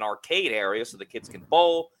also have an arcade area so the kids can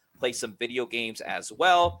bowl, play some video games as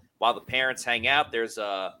well. While the parents hang out, there's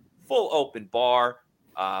a full open bar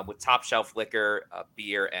with top shelf liquor,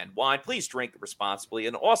 beer, and wine. Please drink responsibly.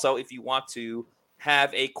 And also, if you want to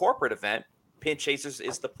have a corporate event, Pin Chasers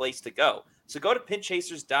is the place to go. So go to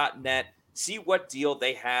pinchasers.net, see what deal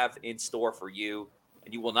they have in store for you,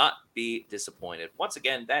 and you will not be disappointed. Once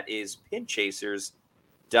again, that is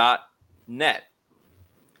pinchasers.net.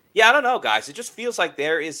 Yeah, I don't know, guys. It just feels like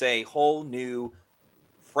there is a whole new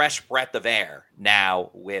fresh breath of air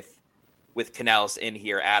now with Canales in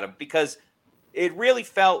here, Adam, because it really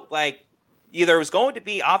felt like either it was going to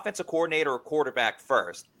be offensive coordinator or quarterback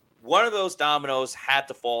first. One of those dominoes had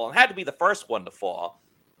to fall and had to be the first one to fall.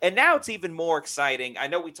 And now it's even more exciting. I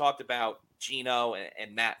know we talked about Geno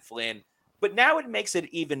and Matt Flynn, but now it makes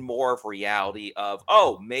it even more of a reality of,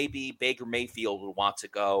 maybe Baker Mayfield would want to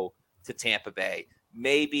go to Tampa Bay.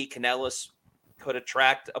 Maybe Canales could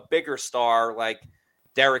attract a bigger star like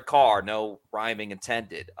Derek Carr, no rhyming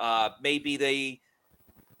intended. Maybe they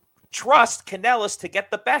trust Canales to get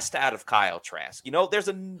the best out of Kyle Trask. You know, there's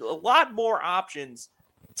a lot more options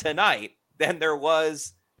tonight than there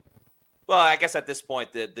was. Well, I guess at this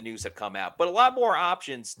point the news had come out, but a lot more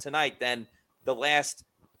options tonight than the last,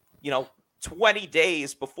 20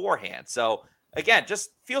 days beforehand. So again, just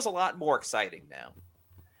feels a lot more exciting now.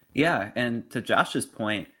 Yeah, and to Josh's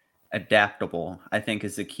point, adaptable, I think,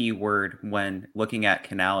 is a key word when looking at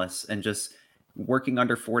Canales and just working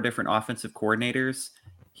under 4 different offensive coordinators.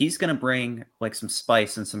 He's going to bring like some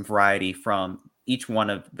spice and some variety from each one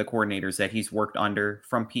of the coordinators that he's worked under,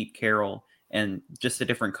 from Pete Carroll and just the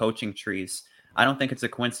different coaching trees. I don't think it's a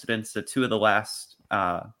coincidence that 2 of the last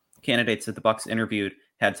candidates that the Bucs interviewed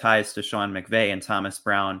had ties to Sean McVay and Thomas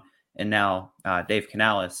Brown, and now Dave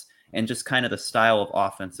Canales, and just kind of the style of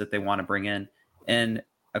offense that they want to bring in. And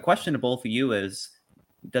a question to both of you is,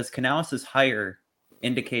 does Canales' hire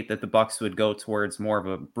indicate that the Bucs would go towards more of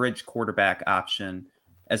a bridge quarterback option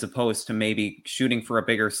as opposed to maybe shooting for a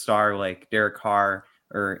bigger star like Derek Carr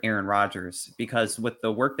or Aaron Rodgers? Because with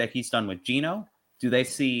the work that he's done with Geno, do they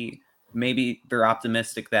see, maybe they're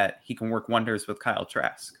optimistic that he can work wonders with Kyle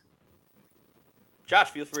Trask?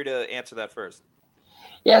 Josh, feel free to answer that first.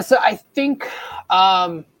 Yeah, so I think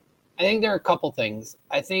there are a couple things.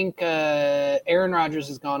 I think Aaron Rodgers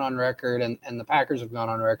has gone on record, and the Packers have gone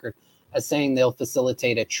on record as saying they'll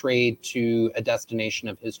facilitate a trade to a destination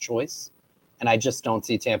of his choice. And I just don't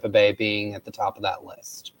see Tampa Bay being at the top of that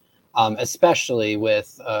list, especially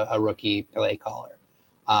with a rookie play caller.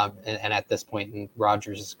 And at this point in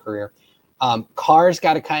Rodgers' career, Carr's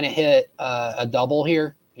got to kind of hit a double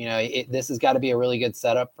here. This has got to be a really good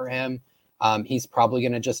setup for him. He's probably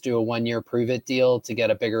going to just do a 1-year prove it deal to get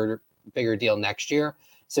a bigger deal next year.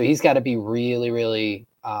 So he's got to be really, really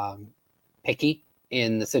picky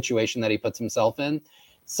in the situation that he puts himself in.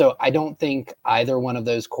 So I don't think either one of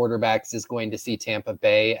those quarterbacks is going to see Tampa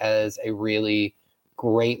Bay as a really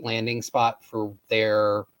great landing spot for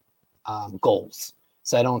their goals.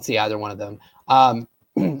 So I don't see either one of them.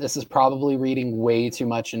 This is probably reading way too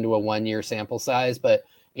much into a 1-year sample size, but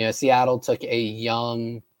Seattle took a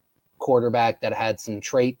young quarterback that had some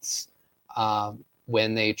traits.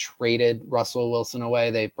 When they traded Russell Wilson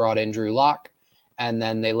away, they brought in Drew Lock, and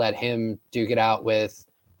then they let him duke it out with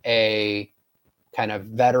a kind of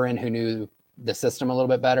veteran who knew the system a little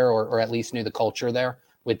bit better, or at least knew the culture there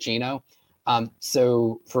with Geno.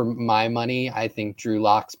 So for my money, I think Drew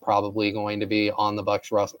Lock's probably going to be on the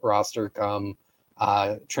Bucs roster come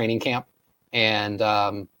training camp. And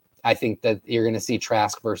I think that you're going to see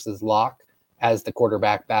Trask versus Lock as the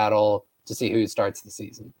quarterback battle to see who starts the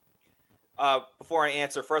season. Before I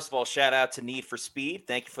answer, first of all, shout out to Need for Speed.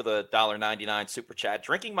 Thank you for the $1.99 super chat.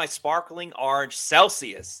 Drinking my sparkling orange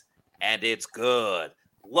Celsius, and it's good.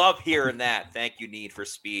 Love hearing that. Thank you, Need for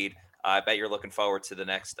Speed. I bet you're looking forward to the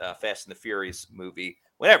next Fast and the Furious movie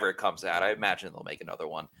whenever it comes out. I imagine they'll make another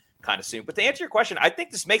one kind of soon. But to answer your question, I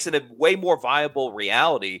think this makes it a way more viable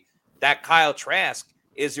reality that Kyle Trask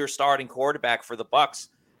is your starting quarterback for the Bucs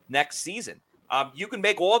next season. You can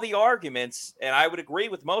make all the arguments, and I would agree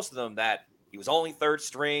with most of them, that he was only third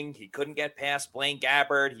string. He couldn't get past Blaine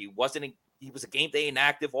Gabbert. He was a game day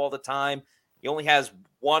inactive all the time. He only has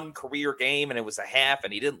one career game, and it was a half,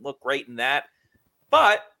 and he didn't look great in that.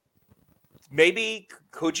 But maybe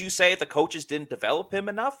could you say the coaches didn't develop him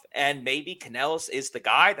enough, and maybe Canales is the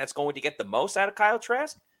guy that's going to get the most out of Kyle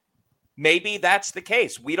Trask? Maybe that's the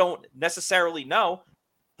case. We don't necessarily know,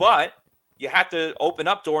 but you have to open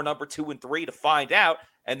up door number 2 and 3 to find out,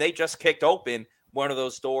 and they just kicked open one of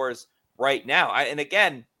those doors right now. And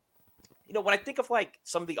again, when I think of like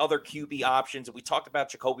some of the other QB options, we talked about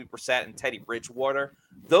Jacoby Brissett and Teddy Bridgewater,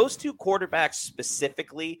 those two quarterbacks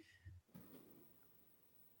specifically,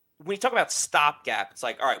 when you talk about stopgap, it's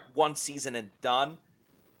like, all right, one season and done.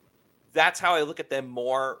 That's how I look at them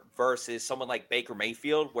more versus someone like Baker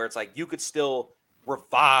Mayfield, where it's like you could still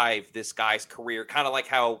revive this guy's career, kind of like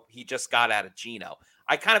how he just got out of Geno.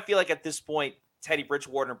 I kind of feel like at this point, Teddy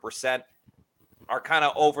Bridgewater and Brissett are kind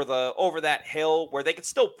of over that hill where they could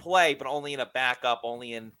still play, but only in a backup,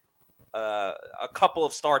 only in a couple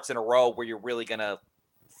of starts in a row where you're really going to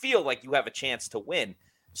feel like you have a chance to win.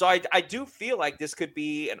 So I do feel like this could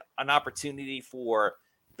be an opportunity for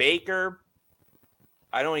Baker.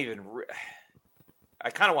 I kind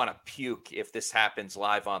of want to puke if this happens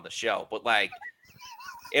live on the show, but like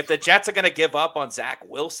if the Jets are going to give up on Zach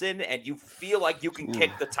Wilson and you feel like you can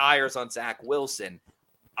kick the tires on Zach Wilson,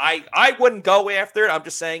 I wouldn't go after it. I'm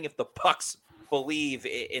just saying if the Bucs believe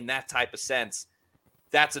in that type of sense,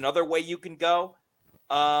 that's another way you can go.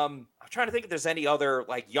 I'm trying to think if there's any other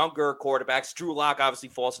like younger quarterbacks. Drew Lock obviously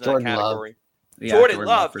falls into that category. Jordan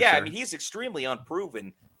Love. Yeah, sure. I mean, he's extremely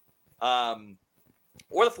unproven.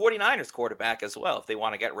 Or the 49ers quarterback as well, if they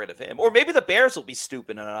want to get rid of him. Or maybe the Bears will be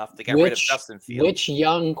stupid enough to get rid of Justin Fields. Which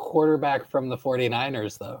young quarterback from the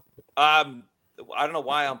 49ers, though? I don't know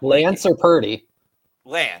why I'm blanking. Lance or Purdy?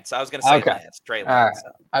 Lance. I was going to say Lance. Trade Lance.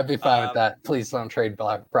 Right. I'd be fine with that. Please don't trade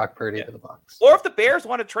Brock Purdy to the Bucs. Or if the Bears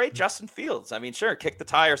want to trade Justin Fields, I mean, sure, kick the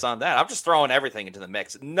tires on that. I'm just throwing everything into the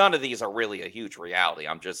mix. None of these are really a huge reality.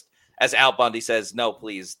 I'm just, as Al Bundy says, no,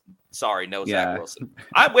 please. Sorry, no Zach Wilson.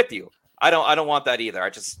 I'm with you. I don't want that either.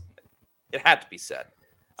 It had to be said.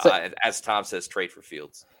 So, as Tom says, trade for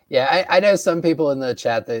Fields. Yeah, I know some people in the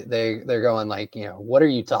chat they're going like, what are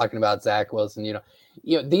you talking about, Zach Wilson?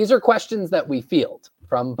 These are questions that we field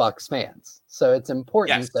from Bucs fans, so it's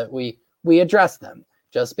important that we address them.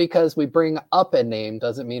 Just because we bring up a name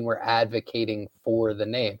doesn't mean we're advocating for the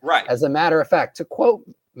name. Right. As a matter of fact, to quote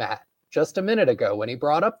Matt just a minute ago when he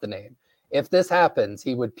brought up the name, if this happens,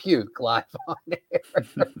 he would puke live on air.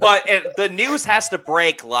 But the news has to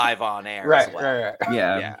break live on air. Right, as well. right.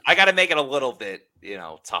 Yeah. I got to make it a little bit,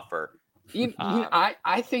 tougher.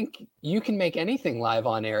 I think you can make anything live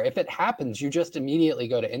on air. If it happens, you just immediately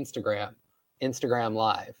go to Instagram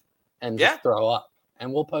Live, and just throw up,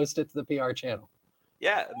 and we'll post it to the PR channel.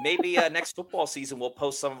 Yeah, maybe next football season we'll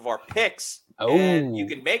post some of our picks. Oh, and you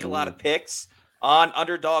can make a lot of picks on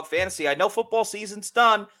Underdog Fantasy. I know football season's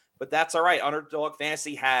done, but that's all right. Underdog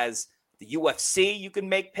Fantasy has the UFC you can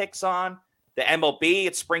make picks on. The MLB,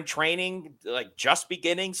 it's spring training, like just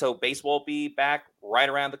beginning. So baseball will be back right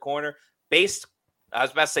around the corner. I was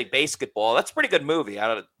about to say basketball. That's a pretty good movie.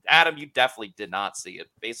 Adam, you definitely did not see it.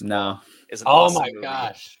 Baseball is an awesome movie.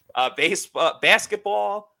 Gosh.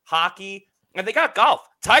 Basketball, hockey, and they got golf.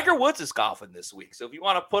 Tiger Woods is golfing this week. So if you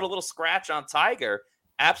want to put a little scratch on Tiger,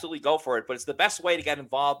 absolutely go for it. But it's the best way to get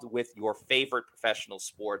involved with your favorite professional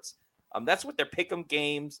sports. That's with their pick'em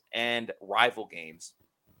games and rival games.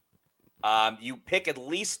 You pick at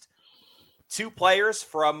least 2 players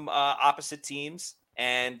from opposite teams,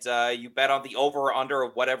 and you bet on the over or under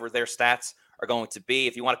of whatever their stats are going to be.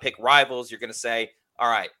 If you want to pick rivals, you're going to say,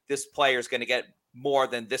 all right, this player is going to get more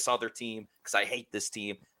than this other team because I hate this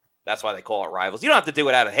team. That's why they call it rivals. You don't have to do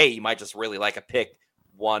it out of hate. You might just really like a pick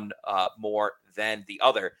one more than the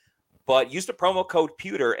other. But use the promo code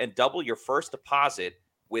PEWTER and double your first deposit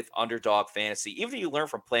with Underdog Fantasy. Even if you learn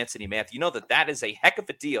from Plant City Math, you know that is a heck of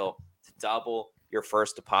a deal to double your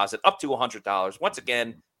first deposit up to $100. Once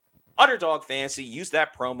again, Underdog Fantasy, use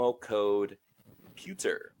that promo code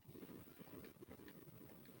PEWTER.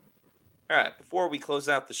 All right, before we close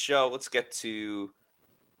out the show, let's get to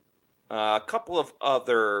a couple of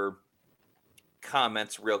other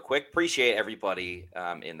comments real quick. Appreciate everybody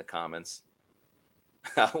in the comments.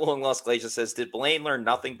 Long Lost Glacier says, did Blaine learn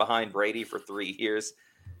nothing behind Brady for 3 years?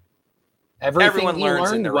 Everyone he learns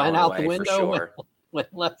in learned their went own out way, the for window sure. when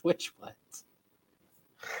left which ones.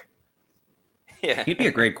 Yeah. He'd be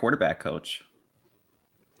a great quarterback coach.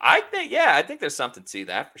 I think there's something to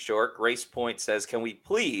that for sure. Grace Point says, can we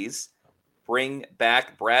please bring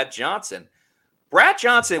back Brad Johnson? Brad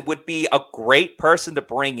Johnson would be a great person to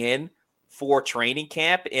bring in for training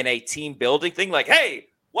camp in a team building thing. Like, hey,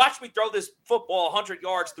 watch me throw this football 100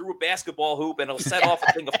 yards through a basketball hoop and it'll set off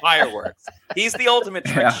a thing of fireworks. He's the ultimate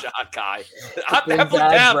trick shot guy. I'm Bring definitely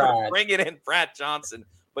back down for Brad. bringing in Brad Johnson,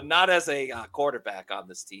 but not as a quarterback on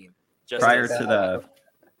this team. Just Prior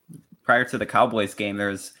as, to the Cowboys game,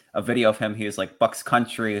 there's a video of him. He was like, Bucs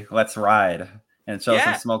country, let's ride. And it shows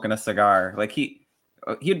him smoking a cigar. Like he'd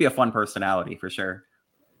be a fun personality for sure.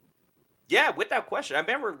 Yeah, without question. I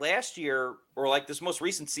remember last year, or like this most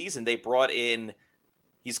recent season, they brought in,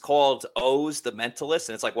 he's called Oz the Mentalist.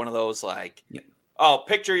 And it's like one of those like, oh,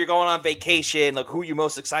 picture you're going on vacation, like who you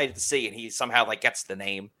most excited to see. And he somehow like gets the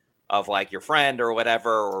name of like your friend or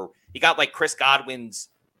whatever. Or he got like Chris Godwin's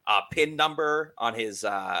PIN number on his,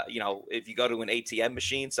 if you go to an ATM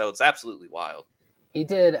machine. So it's absolutely wild. He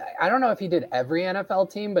did. I don't know if he did every NFL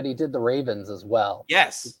team, but he did the Ravens as well.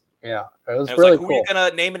 Yes. Yeah. It was really like, who cool. are you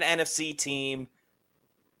going to name an NFC team?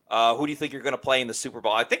 Who do you think you're going to play in the Super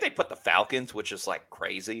Bowl? I think they put the Falcons, which is like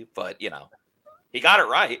crazy, but he got it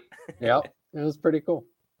right. Yeah. It was pretty cool.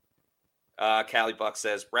 Callie Buck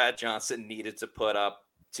says Brad Johnson needed to put up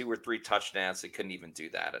 2 or 3 touchdowns. He couldn't even do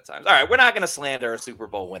that at times. All right, we're not going to slander a Super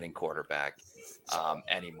Bowl winning quarterback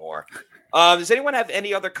anymore. Does anyone have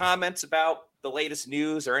any other comments about the latest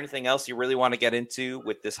news or anything else you really want to get into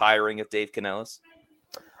with this hiring of Dave Canales?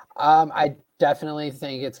 I definitely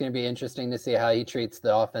think it's going to be interesting to see how he treats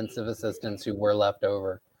the offensive assistants who were left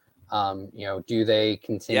over. Do they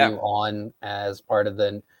continue on as part of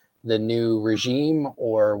the new regime,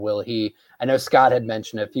 or will he? I know Scott had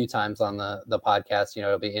mentioned a few times on the podcast,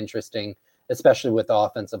 it'll be interesting, especially with the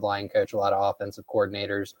offensive line coach. A lot of offensive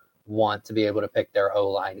coordinators want to be able to pick their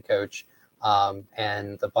O-line coach.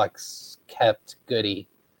 And the Bucs kept Goody.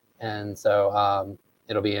 And so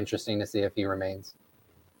it'll be interesting to see if he remains.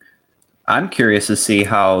 I'm curious to see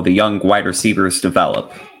how the young wide receivers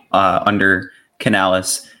develop under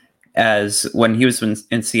Canales. As when he was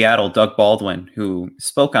in Seattle, Doug Baldwin, who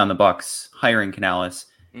spoke on the Bucs hiring Canales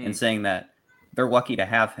and saying that they're lucky to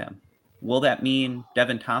have him. Will that mean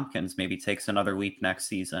Devin Tompkins maybe takes another leap next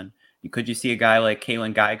season? Could you see a guy like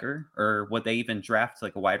Kalen Geiger, or would they even draft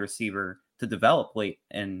like a wide receiver to develop late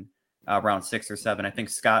in round 6 or 7? I think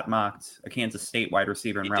Scott mocked a Kansas State wide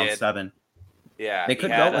receiver in round 7. Yeah, they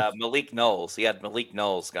could go with Malik Knowles. He had Malik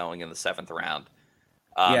Knowles going in the 7th round.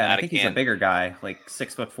 And I think he's a bigger guy, like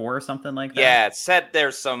 6'4" or something like that. Yeah, it said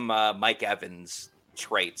there's some Mike Evans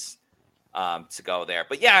traits to go there.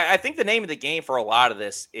 But yeah, I think the name of the game for a lot of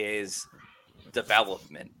this is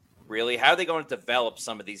development. Really, how are they going to develop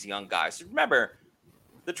some of these young guys? Remember,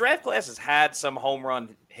 the draft class has had some home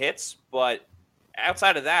run hits, but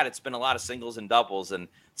outside of that, it's been a lot of singles and doubles. And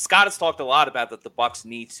Scott has talked a lot about that the Bucs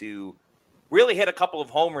need to really hit a couple of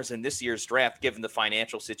homers in this year's draft, given the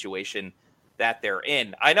financial situation that they're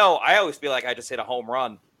in. I know I always feel like I just hit a home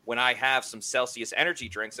run when I have some Celsius energy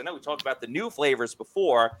drinks. I know we talked about the new flavors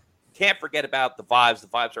before. Can't forget about the vibes. The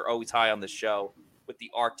vibes are always high on the show with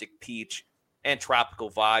the Arctic Peach and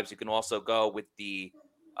tropical vibes. You can also go with the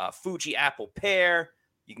Fuji Apple Pear.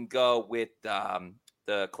 You can go with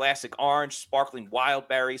the classic orange, sparkling wild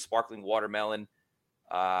berry, sparkling watermelon.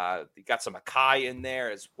 You got some acai in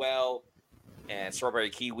there as well, and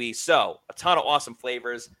strawberry kiwi. So a ton of awesome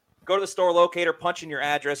flavors. Go to the store locator, punch in your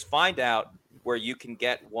address, find out where you can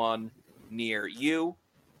get one near you.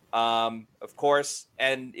 Of course,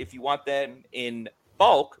 and if you want them in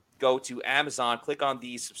bulk, go to Amazon, click on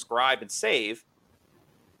the subscribe and save,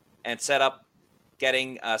 and set up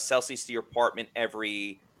getting Celsius to your apartment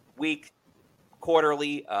every week,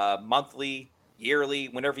 quarterly, monthly, yearly,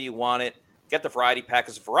 whenever you want it. Get the variety pack,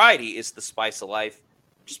 because variety is the spice of life.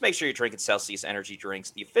 Just make sure you're drinking Celsius energy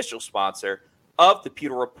drinks, the official sponsor of the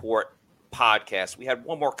Pewter Report podcast. We had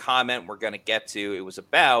one more comment we're going to get to. It was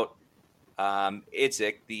about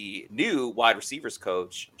Idzik, the new wide receivers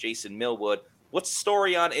coach, Jason Millwood. What's the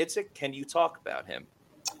story on Idzik? Can you talk about him?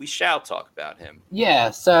 We shall talk about him. Yeah,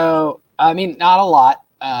 so, I mean, not a lot.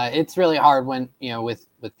 It's really hard when, with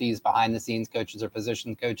these behind-the-scenes coaches or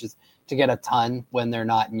position coaches to get a ton when they're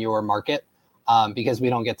not in your market, because we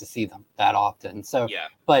don't get to see them that often. So,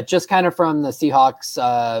 but just kind of from the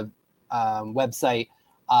Seahawks website,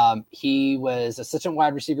 he was assistant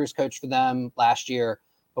wide receivers coach for them last year.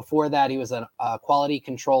 Before that, he was a quality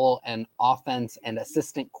control and offense and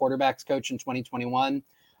assistant quarterbacks coach in 2021.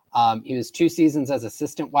 He was 2 seasons as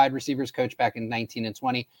assistant wide receivers coach back in 19 and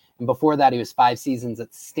 20. And before that, he was 5 seasons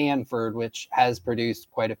at Stanford, which has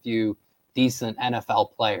produced quite a few decent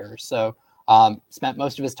NFL players. So spent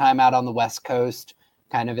most of his time out on the West Coast,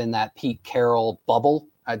 kind of in that Pete Carroll bubble,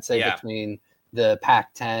 I'd say, between the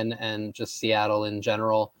Pac-10 and just Seattle in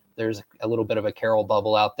general. There's a little bit of a Carroll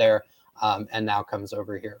bubble out there, and now comes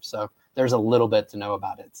over here. So there's a little bit to know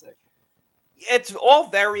about it, Zig. It's all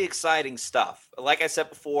very exciting stuff. Like I said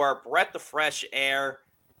before, breath of fresh air.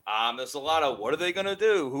 There's a lot of what are they going to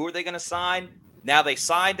do? Who are they going to sign? Now they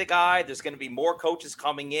signed a guy. There's going to be more coaches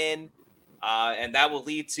coming in, and that will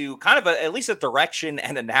lead to kind of at least a direction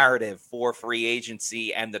and a narrative for free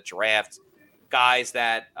agency and the draft. Guys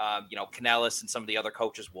that, Canales and some of the other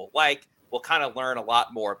coaches will like. We'll kind of learn a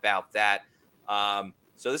lot more about that.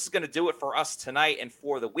 So this is going to do it for us tonight and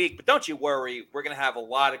for the week. But don't you worry. We're going to have a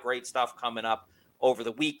lot of great stuff coming up over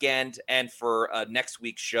the weekend and for next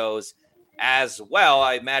week's shows as well.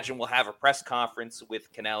 I imagine we'll have a press conference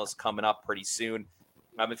with Canales coming up pretty soon.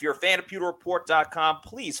 If you're a fan of PewterReport.com,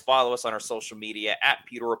 please follow us on our social media at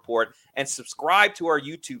Pewter Report and subscribe to our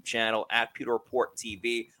YouTube channel at Pewter Report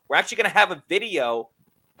TV. We're actually going to have a video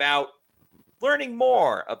about learning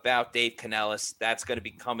more about Dave Canales. That's going to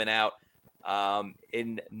be coming out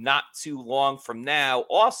in not too long from now.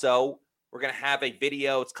 Also, we're going to have a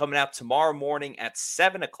video. It's coming out tomorrow morning at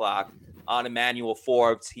 7 o'clock on Emmanuel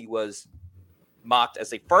Forbes. He was mocked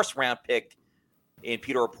as a first-round pick in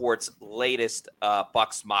Pewter Report's latest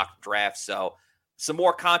Bucs mock draft. So some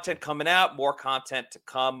more content coming out, more content to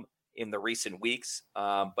come in the recent weeks.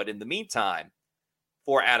 But in the meantime,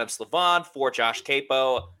 for Adam Slavon, for Josh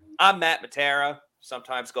Capo, I'm Matt Matera,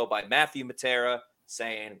 sometimes go by Matthew Matera,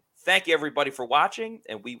 saying thank you, everybody, for watching,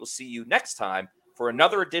 and we will see you next time for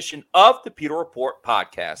another edition of the Pewter Report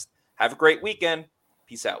podcast. Have a great weekend.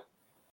 Peace out.